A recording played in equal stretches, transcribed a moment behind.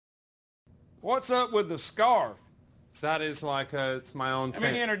What's up with the scarf? That is like it's my own Let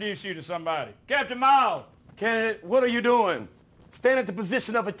thing. me introduce you to somebody. Captain Miles. Candidate, what are you doing? Stand at the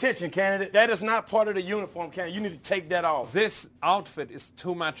position of attention, candidate. That is not part of the uniform, candidate. You need to take that off. This outfit is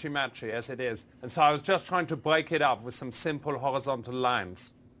too matchy-matchy as it is, and so I was just trying to break it up with some simple horizontal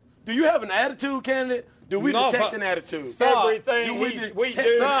lines. Do you have an attitude, candidate? Do we No, detect but- an attitude? Everything we detect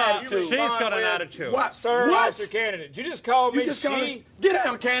do, an attitude? She's got an attitude. What? Sir, What? Officer Candidate, did you just call me You just called us. she? Get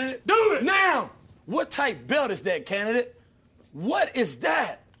down, candidate. Do it now. What type belt is that, candidate? What is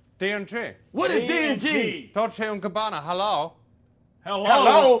that? D&G. What is D&G? Dolce & Gabbana, hello? Hello?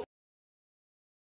 Hello?